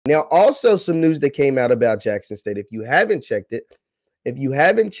Now, also some news that came out about Jackson State. If you haven't checked it, if you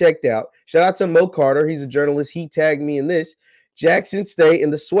haven't checked out, shout out to Mo Carter. He's a journalist. He tagged me in this. Jackson State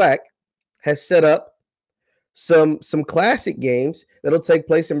and the SWAC has set up some classic games that'll take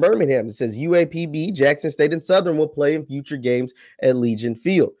place in Birmingham. It says UAPB, Jackson State, and Southern will play in future games at Legion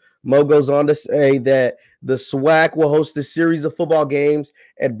Field. Mo goes on to say that the SWAC will host a series of football games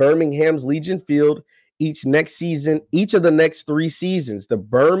at Birmingham's Legion Field each of the next 3 seasons. The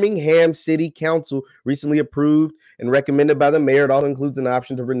Birmingham City Council recently approved and recommended by the mayor. It also includes an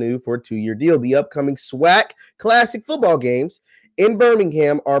option to renew for a 2-year deal. The upcoming SWAC Classic football games in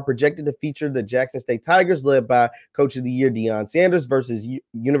Birmingham are projected to feature the Jackson State Tigers, led by Coach of the Year Deion Sanders, versus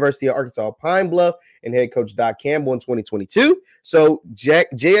University of Arkansas Pine Bluff and head coach Doc Campbell in 2022. So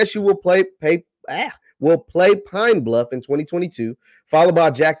JSU will play Pine Bluff in 2022, followed by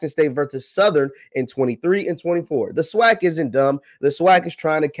Jackson State versus Southern in 23 and 24. The SWAC isn't dumb. The SWAC is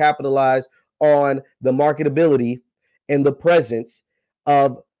trying to capitalize on the marketability and the presence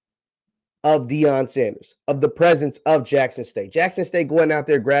of Deion Sanders, of the presence of Jackson State. Jackson State going out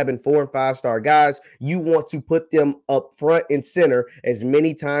there grabbing 4- and 5-star guys. You want to put them up front and center as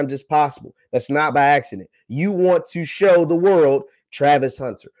many times as possible. That's not by accident. You want to show the world Travis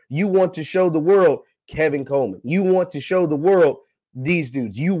Hunter. You want to show the world Kevin Coleman. You want to show the world these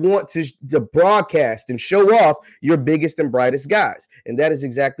dudes. You want to broadcast and show off your biggest and brightest guys. And that is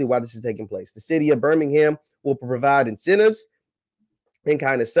exactly why this is taking place. The city of Birmingham will provide incentives and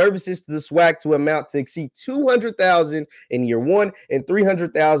kind of services to the SWAC to amount to exceed $200,000 in year 1 and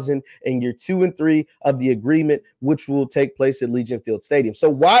 $300,000 in year 2 and 3 of the agreement, which will take place at Legion Field Stadium. So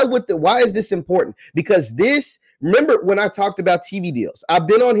why is this important? Because remember when I talked about TV deals, I've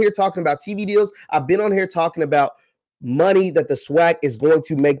been on here talking about TV deals. I've been on here talking about money that the SWAC is going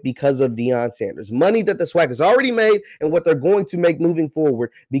to make because of Deion Sanders, money that the SWAC has already made and what they're going to make moving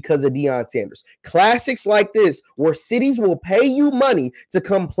forward because of Deion Sanders. Classics like this, where cities will pay you money to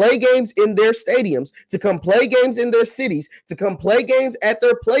come play games in their stadiums, to come play games in their cities, to come play games at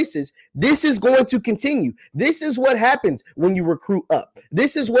their places. This is going to continue. This is what happens when you recruit up.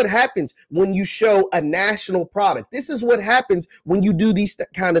 This is what happens when you show a national product. This is what happens when you do these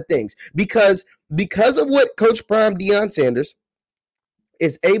kind of things, because of what Coach Prime Deion Sanders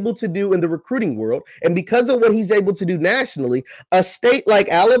is able to do in the recruiting world, and because of what he's able to do nationally, a state like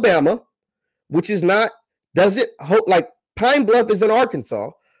Alabama, which is not, like Pine Bluff is in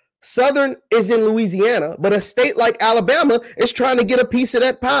Arkansas, Southern is in Louisiana, but a state like Alabama is trying to get a piece of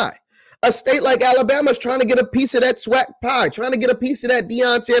that pie. A state like Alabama is trying to get a piece of that SWAC pie, trying to get a piece of that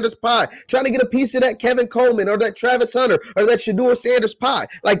Deion Sanders pie, trying to get a piece of that Kevin Coleman or that Travis Hunter or that Shedeur Sanders pie.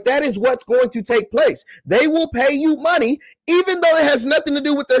 Like, that is what's going to take place. They will pay you money, even though it has nothing to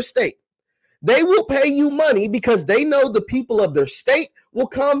do with their state. They will pay you money because they know the people of their state will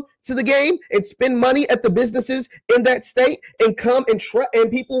come to the game and spend money at the businesses in that state and come and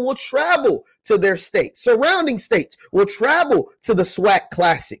people will travel to their state. Surrounding states will travel to the SWAC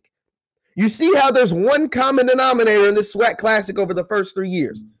Classic. You see how there's one common denominator in this SWAC Classic over the first 3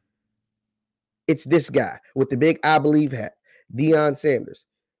 years. It's this guy with the big I Believe hat, Deion Sanders,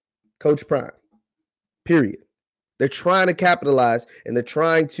 Coach Prime, period. They're trying to capitalize, and they're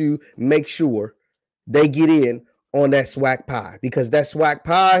trying to make sure they get in on that SWAC pie, because that SWAC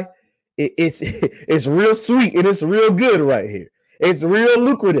pie, it's real sweet and it's real good right here. It's real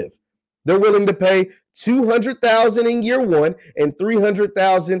lucrative. They're willing to pay $200,000 in year 1 and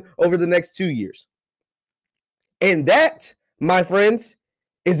 $300,000 over the next 2 years. And that, my friends,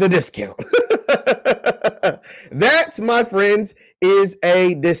 is a discount. That, my friends, is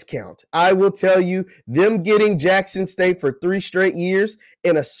a discount. I will tell you, them getting Jackson State for 3 straight years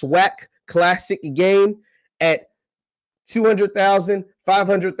in a SWAC Classic game at $200,000,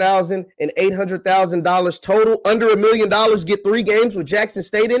 $500,000, and $800,000 total, under $1 million, get 3 games with Jackson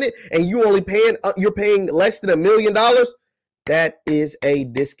State in it, and you're paying less than $1 million. That is a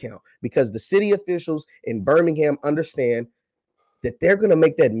discount, because the city officials in Birmingham understand that they're going to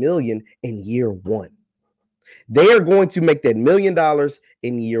make that $1 million in year 1. They are going to make that $1 million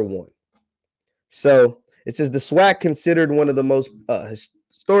in year 1. So it says the SWAC, considered one of the most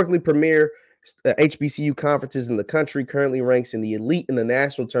historically premier HBCU conferences in the country, currently ranks in the elite in the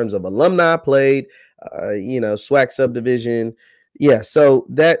national terms of alumni played, SWAC subdivision. Yeah, so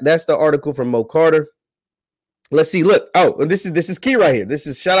that's the article from Mo Carter. Let's see. Look. Oh, and this is key right here. This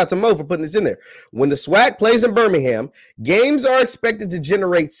is, shout out to Mo for putting this in there. When the SWAC plays in Birmingham, games are expected to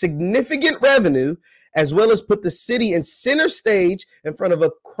generate significant revenue, as well as put the city in center stage in front of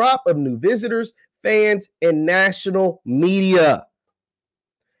a crop of new visitors, fans, and national media.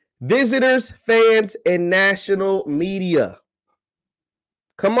 Visitors, fans, and national media.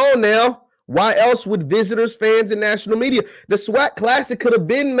 Come on now. Why else would visitors, fans, and national media? The SWAC Classic could have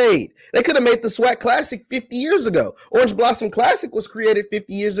been made. They could have made the SWAC Classic 50 years ago. Orange Blossom Classic was created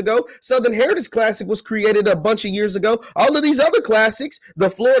 50 years ago. Southern Heritage Classic was created a bunch of years ago. All of these other classics, the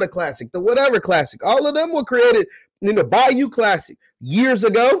Florida Classic, the whatever Classic, all of them were created in the Bayou Classic years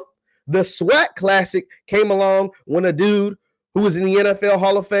ago. The SWAC Classic came along when a dude who was in the NFL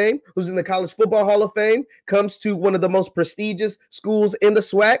Hall of Fame, who's in the College Football Hall of Fame, comes to one of the most prestigious schools in the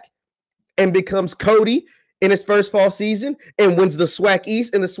SWAC and becomes Cody in his first fall season and wins the SWAC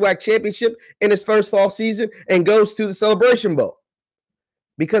East and the SWAC Championship in his first fall season and goes to the Celebration Bowl.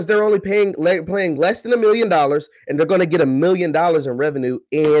 Because they're only paying less than $1 million and they're going to get $1 million in revenue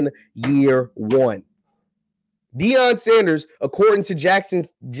in year one. Deion Sanders, according to Jackson,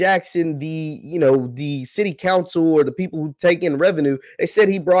 the city council or the people who take in revenue, they said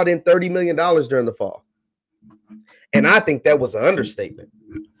he brought in $30 million during the fall. And I think that was an understatement.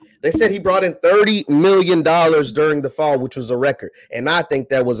 They said he brought in $30 million during the fall, which was a record. And I think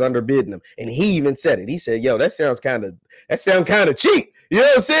that was underbidding him. And he even said it. He said, yo, that sounds kind of cheap. You know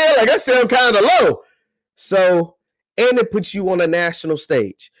what I'm saying? Like, that sounds kind of low. So, and it puts you on a national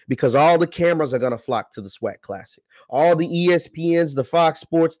stage because all the cameras are going to flock to the SWAC Classic. All the ESPNs, the Fox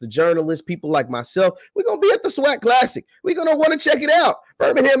Sports, the journalists, people like myself, we're going to be at the SWAC Classic. We're going to want to check it out.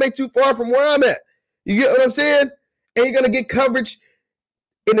 Birmingham ain't too far from where I'm at. You get what I'm saying? And you're going to get coverage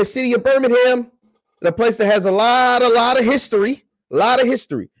in the city of Birmingham, a place that has a lot of history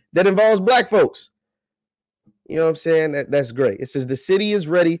that involves black folks. You know what I'm saying? That's great. It says the city is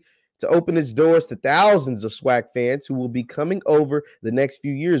ready to open its doors to thousands of SWAC fans who will be coming over the next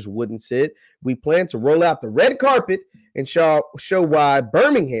few years, Wooden said. We plan to roll out the red carpet and show why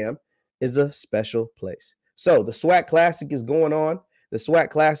Birmingham is a special place. So the SWAC Classic is going on. The SWAC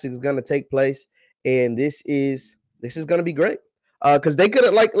Classic is going to take place, and this is going to be great. Because they could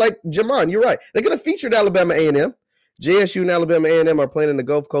have, like Jamon, you're right. They could have featured Alabama A&M. JSU and Alabama A&M are playing in the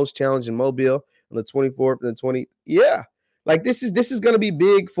Gulf Coast Challenge in Mobile on the 24th and the 20th. Yeah, like this is going to be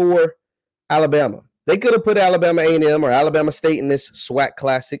big for Alabama. They could have put Alabama A&M or Alabama State in this SWAC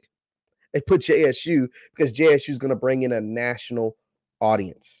Classic. They put JSU because JSU is going to bring in a national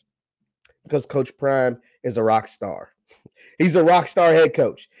audience because Coach Prime is a rock star. He's a rock star head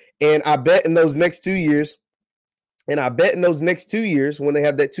coach. And I bet in those next 2 years, when they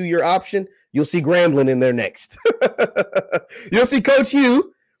have that 2-year option, you'll see Grambling in there next. You'll see Coach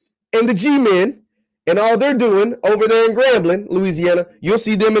Hugh and the G-Men and all they're doing over there in Grambling, Louisiana. You'll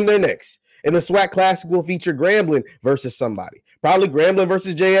see them in there next. And the SWAC Classic will feature Grambling versus somebody. Probably Grambling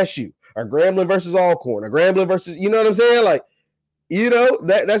versus JSU or Grambling versus Alcorn or Grambling versus, you know what I'm saying? Like, you know,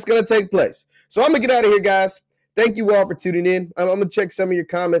 that's going to take place. So I'm going to get out of here, guys. Thank you all for tuning in. I'm going to check some of your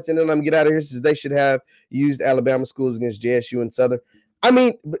comments, and then I'm going to get out of here since they should have used Alabama schools against JSU and Southern. I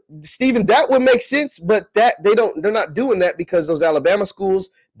mean, Stephen, that would make sense, but they're not doing that because those Alabama schools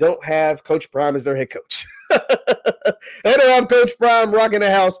don't have Coach Prime as their head coach. They don't have Coach Prime rocking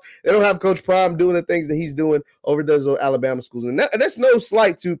the house. They don't have Coach Prime doing the things that he's doing over those Alabama schools. And that's no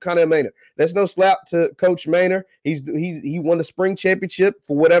slight to Connor Maynard. That's no slap to Coach Maynard. He won the spring championship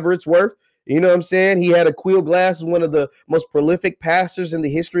for whatever it's worth. You know what I'm saying? He had a Quill Glass, one of the most prolific passers in the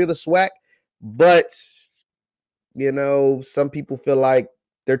history of the SWAC. But, you know, some people feel like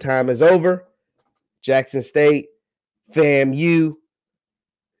their time is over. Jackson State, FAMU,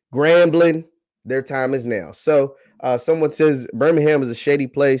 Grambling, their time is now. So someone says Birmingham is a shady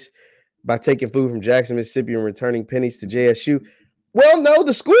place by taking food from Jackson, Mississippi and returning pennies to JSU. Well, no,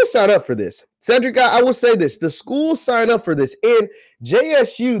 the schools signed up for this. Cedric, I will say this. The schools sign up for this. And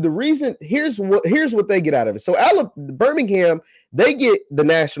JSU, the reason, here's what they get out of it. So Birmingham, they get the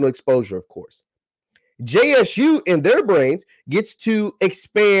national exposure, of course. JSU, in their brains, gets to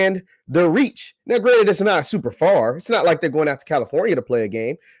expand their reach. Now, granted, it's not super far. It's not like they're going out to California to play a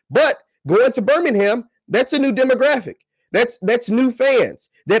game. But going to Birmingham, that's a new demographic. That's new fans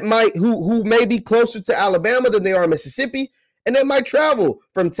that might who may be closer to Alabama than they are Mississippi. And they might travel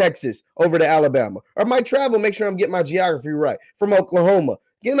from Texas over to Alabama, or might travel, make sure I'm getting my geography right, from Oklahoma,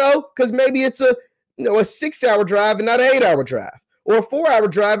 you know, because maybe it's a 6-hour drive and not an 8-hour drive, or a 4-hour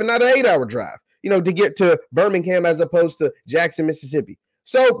drive and not an 8-hour drive, you know, to get to Birmingham as opposed to Jackson, Mississippi.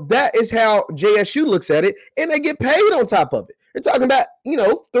 So that is how JSU looks at it, and they get paid on top of it. They're talking about,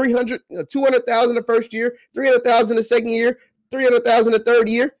 $200,000 the first year, $300,000 the second year, $300,000 the third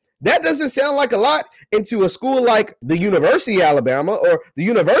year. That doesn't sound like a lot into a school like the University of Alabama or the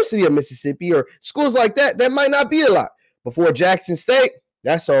University of Mississippi or schools like that. That might not be a lot. But for Jackson State,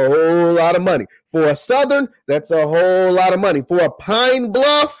 that's a whole lot of money. For a Southern, that's a whole lot of money. For a Pine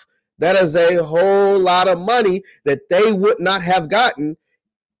Bluff, that is a whole lot of money that they would not have gotten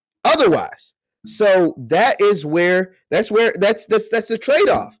otherwise. So that's the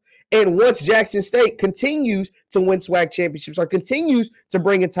trade-off. And once Jackson State continues to win SWAC championships or continues to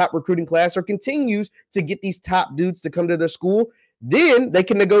bring in top recruiting class or continues to get these top dudes to come to their school, then they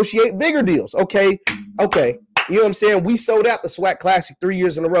can negotiate bigger deals. Okay. You know what I'm saying? We sold out the SWAC Classic 3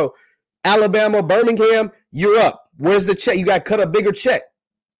 years in a row. Alabama, Birmingham, you're up. Where's the check? You got to cut a bigger check.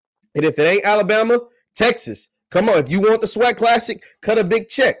 And if it ain't Alabama, Texas, come on. If you want the SWAC Classic, cut a big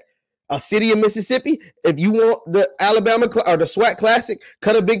check. A city of Mississippi, if you want the Alabama or the SWAC Classic,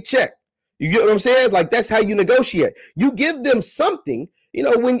 cut a big check. You get what I'm saying? Like, that's how you negotiate. You give them something. You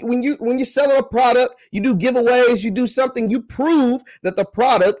know, when you're selling a product, you do giveaways, you do something, you prove that the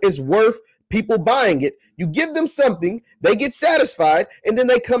product is worth people buying it. You give them something, they get satisfied, and then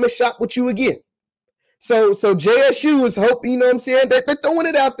they come and shop with you again. So JSU is hoping, you know what I'm saying, that they're throwing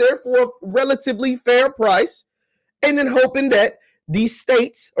it out there for a relatively fair price, and then hoping that these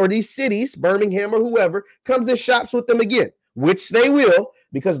states or these cities, Birmingham or whoever, comes and shops with them again, which they will,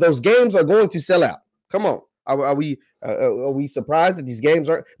 because those games are going to sell out. Come on. Are we surprised that these games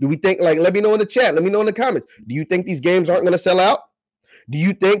aren't? Do we think, like, let me know in the chat. Let me know in the comments. Do you think these games aren't going to sell out? Do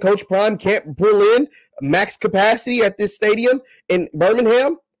you think Coach Prime can't pull in max capacity at this stadium in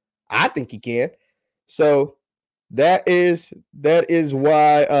Birmingham? I think he can. So that is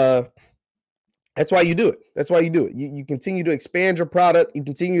why that's why you do it. That's why you do it. You continue to expand your product. You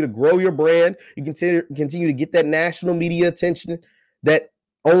continue to grow your brand. You continue to get that national media attention that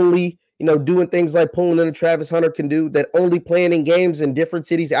only, you know, doing things like pulling in a Travis Hunter can do, that only playing in games in different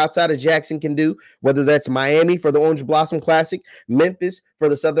cities outside of Jackson can do, whether that's Miami for the Orange Blossom Classic, Memphis for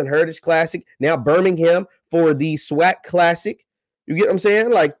the Southern Heritage Classic, now Birmingham for the SWAC Classic. You get what I'm saying?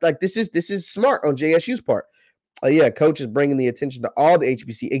 Like this is smart on JSU's part. Yeah, coach is bringing the attention to all the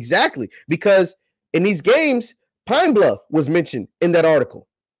HBC. Exactly, because in these games, Pine Bluff was mentioned in that article.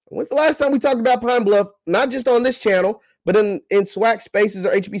 When's the last time we talked about Pine Bluff? Not just on this channel, but in SWAC spaces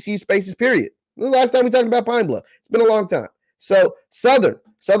or HBC spaces, period. When's the last time we talked about Pine Bluff? It's been a long time. So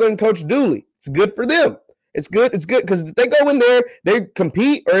Southern Coach Dooley, it's good for them. It's good because if they go in there, they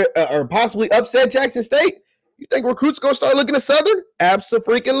compete or possibly upset Jackson State. You think recruits going to start looking at Southern?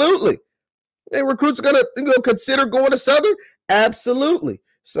 Absolutely. And recruits are going to consider going to Southern? Absolutely.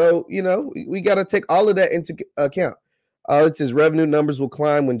 So, you know, we got to take all of that into account. It says revenue numbers will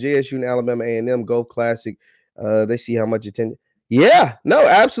climb when JSU and Alabama A&M Golf Classic. They see how much attendance. Yeah, no,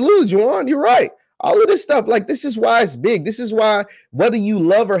 absolutely, Juwan, you're right. All of this stuff, like, this is why it's big. This is why, whether you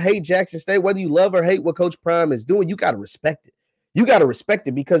love or hate Jackson State, whether you love or hate what Coach Prime is doing, you got to respect it. You got to respect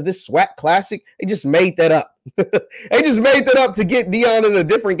it because this SWAC Classic, they just made that up. They just made that up to get Deion in a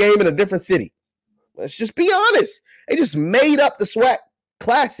different game in a different city. Let's just be honest. They just made up the SWAC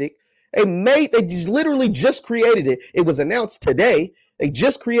Classic. They literally just created it. It was announced today. They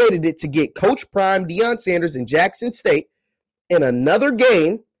just created it to get Coach Prime, Deion Sanders, and Jackson State in another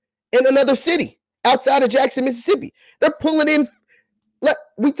game in another city outside of Jackson, Mississippi. They're pulling in.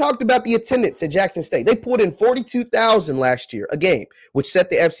 We talked about the attendance at Jackson State. They pulled in 42,000 last year, a game, which set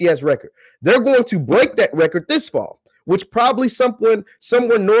the FCS record. They're going to break that record this fall, which probably somewhere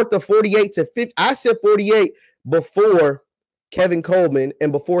north of 48 to 50. I said 48 before Kevin Coleman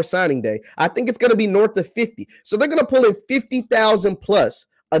and before signing day. I think it's going to be north of 50. So they're going to pull in 50,000 plus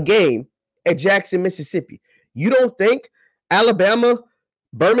a game at Jackson, Mississippi. You don't think Alabama,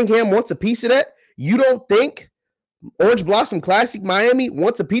 Birmingham wants a piece of that? You don't think Orange Blossom Classic, Miami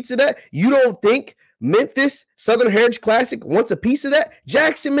wants a piece of that? You don't think Memphis, Southern Heritage Classic wants a piece of that?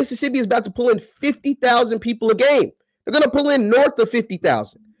 Jackson, Mississippi is about to pull in 50,000 people a game. They're going to pull in north of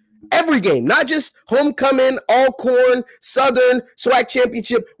 50,000. Every game, not just homecoming, Alcorn, Southern, SWAC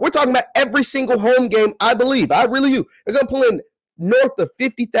Championship. We're talking about every single home game, I believe. I really do. They're going to pull in north of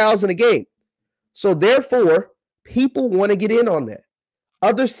 50,000 a game. So therefore, people want to get in on that.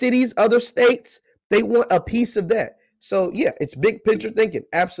 Other cities, other states, they want a piece of that. So, yeah, it's big picture thinking.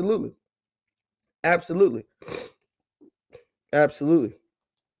 Absolutely. Absolutely. Absolutely.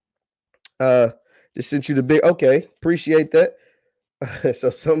 Just sent you the big, okay, appreciate that. So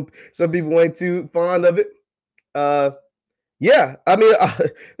some people ain't too fond of it. Yeah, I mean,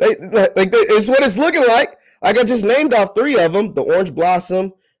 it's what it's looking like. Like I just named off three of them: the Orange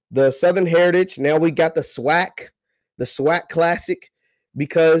Blossom, the Southern Heritage. Now we got the SWAC Classic,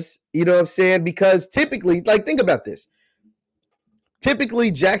 because you know what I'm saying. Because typically, like, think about this. Typically,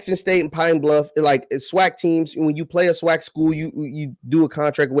 Jackson State and Pine Bluff, like SWAC teams, when you play a SWAC school, you do a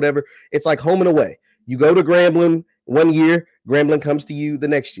contract, whatever. It's like home and away. You go to Grambling 1 year, Grambling comes to you the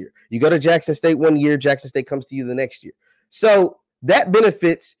next year. You go to Jackson State 1 year, Jackson State comes to you the next year. So that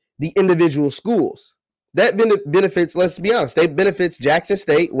benefits the individual schools. That benefits, let's be honest, they benefits Jackson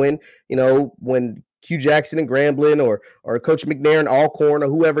State when, when Q Jackson and Grambling or Coach McNair and Alcorn or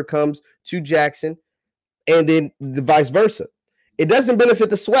whoever comes to Jackson, and then the vice versa. It doesn't benefit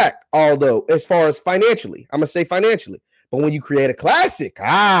the SWAC, although, as far as financially, I'm going to say financially. But when you create a classic,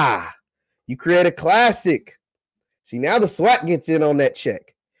 you create a classic. See, now the SWAC gets in on that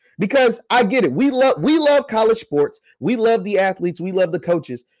check. Because I get it. We love college sports. We love the athletes. We love the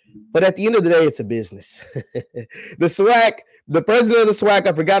coaches. But at the end of the day, it's a business. The SWAC, the president of the SWAC,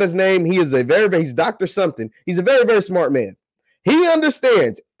 I forgot his name. He's Dr. something. He's a very, very smart man. He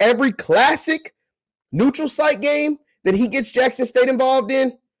understands every classic neutral site game that he gets Jackson State involved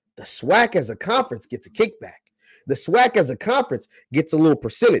in, the SWAC as a conference gets a kickback. The SWAC as a conference gets a little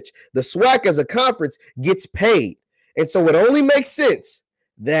percentage. The SWAC as a conference gets paid. And so it only makes sense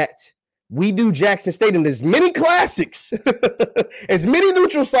that we do Jackson State in as many classics, as many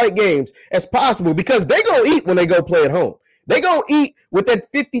neutral site games as possible, because they're going to eat when they go play at home. They're going to eat with that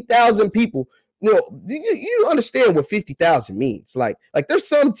 50,000 people. You understand what 50,000 means. Like there's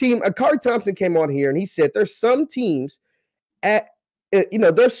some team, Kari Thompson came on here and he said there's some teams at,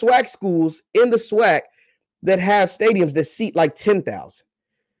 there's SWAC schools in the SWAC that have stadiums that seat like 10,000.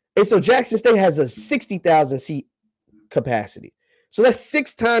 And so Jackson State has a 60,000 seat capacity. So that's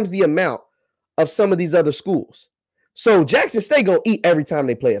 6 times the amount of some of these other schools. So Jackson State going to eat every time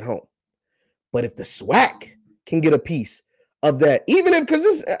they play at home. But if the SWAC can get a piece of that, even if,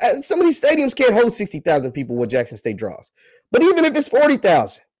 because some of these stadiums can't hold 60,000 people what Jackson State draws. But even if it's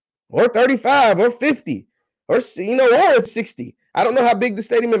 40,000 or 35 or 50 or 60, I don't know how big the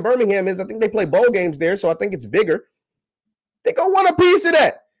stadium in Birmingham is. I think they play bowl games there, so I think it's bigger. They're going to want a piece of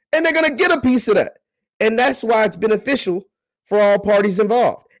that, and they're going to get a piece of that. And that's why it's beneficial for all parties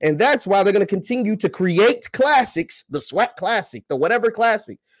involved. And that's why they're going to continue to create classics, the SWAC Classic, the whatever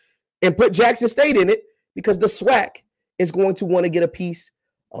classic, and put Jackson State in it, because the SWAC is going to want to get a piece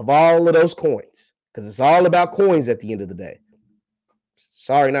of all of those coins, because it's all about coins at the end of the day.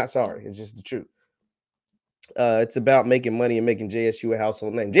 Sorry, not sorry. It's just the truth. It's about making money and making JSU a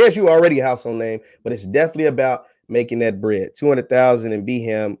household name. JSU already a household name, but it's definitely about making that bread. 200,000 in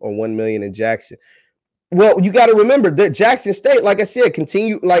Birmingham or 1 million in Jackson. Well, you got to remember that Jackson State, like I said,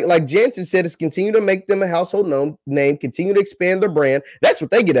 continue, like Jansen said, is continue to make them a household name, continue to expand their brand. That's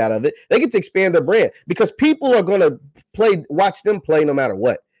what they get out of it. They get to expand their brand because people are going to watch them play no matter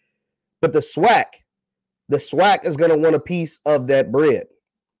what. But the SWAC is going to want a piece of that bread.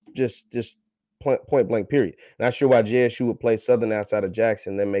 Just point blank, period. Not sure why JSU would play Southern outside of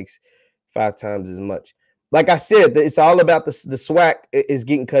Jackson. That makes 5 times as much. Like I said, it's all about the SWAC is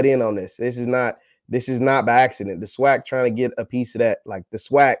getting cut in on this. This is not by accident. The SWAC trying to get a piece of that. Like the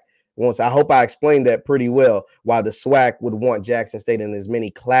SWAC wants, I hope I explained that pretty well, why the SWAC would want Jackson State in as many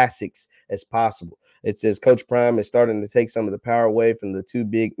classics as possible. It says Coach Prime is starting to take some of the power away from the 2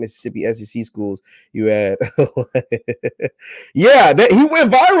 big Mississippi SEC schools you had. Yeah, he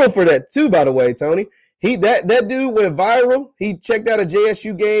went viral for that too, by the way, Tony. That dude went viral. He checked out a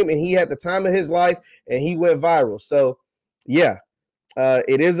JSU game and he had the time of his life and he went viral. So, yeah,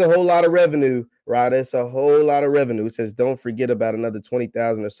 it is a whole lot of revenue, right? It's a whole lot of revenue. It says don't forget about another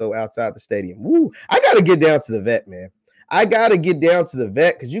 20,000 or so outside the stadium. Woo! I got to get down to the vet, man. I got to get down to the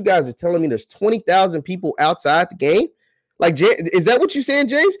vet because you guys are telling me there's 20,000 people outside the game. Like, is that what you're saying,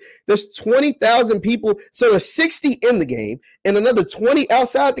 James? There's 20,000 people. So there's 60 in the game and another 20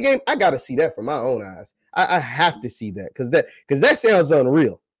 outside the game. I got to see that from my own eyes. I have to see that because that sounds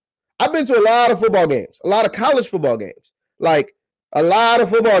unreal. I've been to a lot of football games, a lot of college football games, like a lot of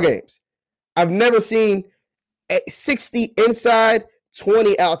football games. I've never seen 60 inside,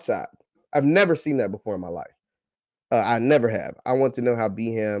 20 outside. I've never seen that before in my life. I never have. I want to know how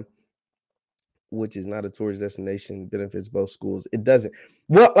Birmingham, which is not a tourist destination, benefits both schools. It doesn't.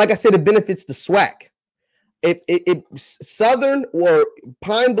 Well, like I said, it benefits the SWAC. It Southern or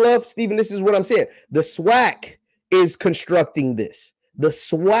Pine Bluff, Stephen, this is what I'm saying. The SWAC is constructing this. The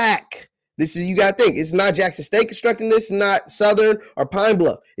SWAC. This is, you got to think, it's not Jackson State constructing this, not Southern or Pine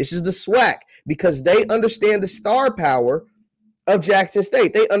Bluff. This is the SWAC because they understand the star power of Jackson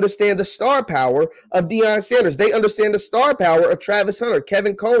State. They understand the star power of Deion Sanders. They understand the star power of Travis Hunter,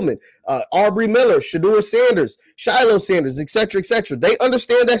 Kevin Coleman, Aubrey Miller, Shedeur Sanders, Shiloh Sanders, etc., etc. They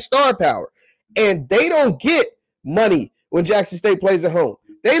understand that star power. And they don't get money when Jackson State plays at home.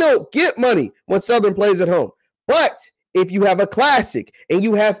 They don't get money when Southern plays at home. But if you have a classic and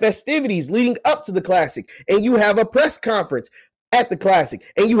you have festivities leading up to the classic and you have a press conference at the classic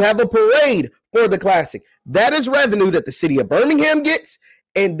and you have a parade for the classic, that is revenue that the city of Birmingham gets.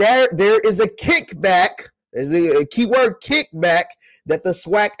 And there is a kickback, there's a keyword kickback, that the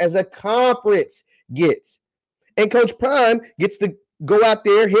SWAC as a conference gets. And Coach Prime gets to go out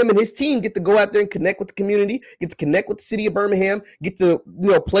there, him and his team get to go out there and connect with the community, get to connect with the city of Birmingham, get to,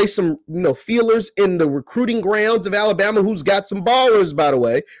 play some, feelers in the recruiting grounds of Alabama, who's got some ballers, by the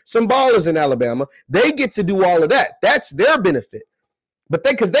way, some ballers in Alabama. They get to do all of that. That's their benefit. But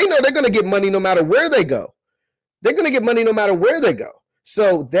because they know they're going to get money no matter where they go. They're going to get money no matter where they go.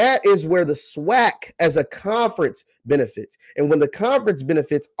 So that is where the SWAC as a conference benefits. And when the conference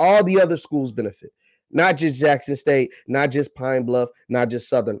benefits, all the other schools benefit. Not just Jackson State, not just Pine Bluff, not just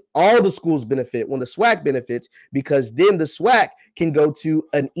Southern. All the schools benefit when the SWAC benefits, because then the SWAC can go to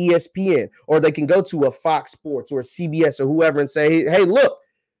an ESPN, or they can go to a Fox Sports or a CBS or whoever and say, hey,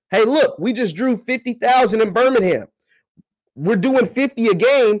 look, we just drew 50,000 in Birmingham. We're doing 50 a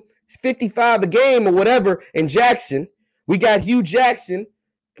game, 55 a game or whatever in Jackson. We got Hugh Jackson,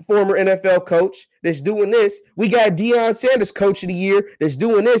 former NFL coach, that's doing this. We got Deion Sanders, coach of the year, that's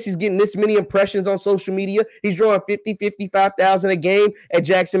doing this. He's getting this many impressions on social media. He's drawing 50, 55,000 a game at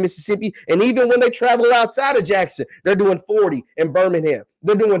Jackson, Mississippi. And even when they travel outside of Jackson, they're doing 40 in Birmingham.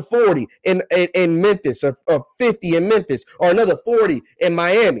 They're doing 40 in Memphis, or 50 in Memphis, or another 40 in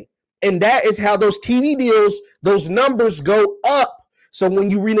Miami. And that is how those TV deals, those numbers go up. So when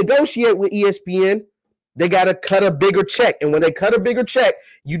you renegotiate with ESPN, they got to cut a bigger check. And when they cut a bigger check,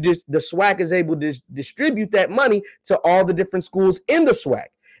 the SWAC is able to distribute that money to all the different schools in the SWAC.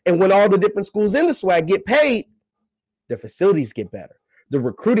 And when all the different schools in the SWAC get paid, their facilities get better. The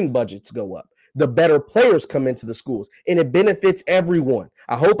recruiting budgets go up. The better players come into the schools, and it benefits everyone.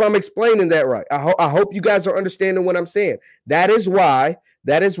 I hope I'm explaining that right. I hope you guys are understanding what I'm saying. That is why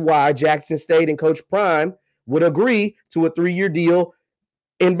Jackson State and Coach Prime would agree to a 3-year deal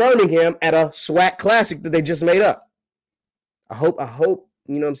in Birmingham at a SWAC Classic that they just made up. I hope,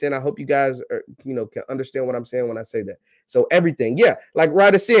 you know what I'm saying? I hope you guys are, can understand what I'm saying when I say that. So everything, yeah, like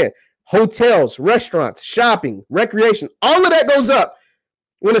Ryder said, hotels, restaurants, shopping, recreation, all of that goes up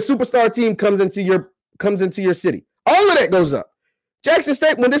when a superstar team comes into your city. All of that goes up. Jackson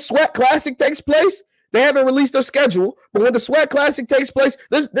State, when this SWAC Classic takes place, they haven't released their schedule, but when the SWAC Classic takes place,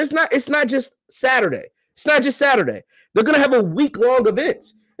 it's not just Saturday. It's not just Saturday. They're going to have a week-long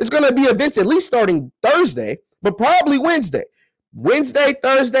events. It's going to be events at least starting Thursday, but probably Wednesday. Wednesday,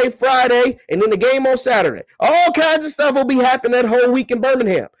 Thursday, Friday, and then the game on Saturday. All kinds of stuff will be happening that whole week in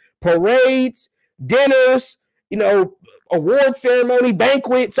Birmingham. Parades, dinners, award ceremony,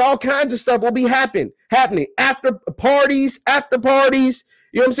 banquets, all kinds of stuff will be happening. After parties,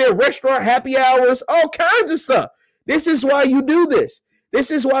 you know what I'm saying? Restaurant happy hours, all kinds of stuff. This is why you do this. This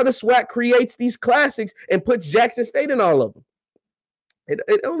is why the SWAC creates these classics and puts Jackson State in all of them.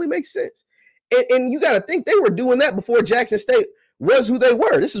 It only makes sense. And you got to think they were doing that before Jackson State was who they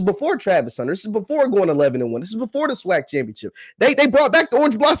were. This is before Travis Hunter. This is before going 11-1. This is before the SWAC championship. They brought back the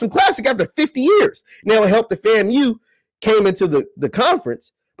Orange Blossom Classic after 50 years. Now it helped if FAMU came into the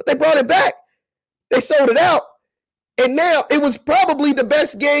conference, but they brought it back. They sold it out. And now it was probably the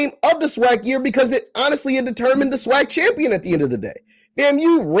best game of the SWAC year because it determined the SWAC champion at the end of the day.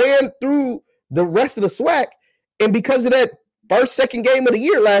 FAMU ran through the rest of the SWAC, and because of that second game of the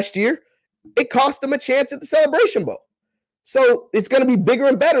year last year, it cost them a chance at the Celebration Bowl. So it's going to be bigger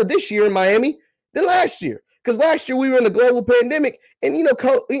and better this year in Miami than last year, because last year we were in a global pandemic, and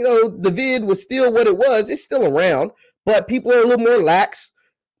the vid was still what it was. It's still around, but people are a little more lax.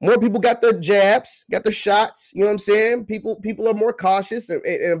 More people got their jabs, got their shots. You know what I'm saying? People are more cautious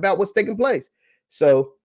about what's taking place. So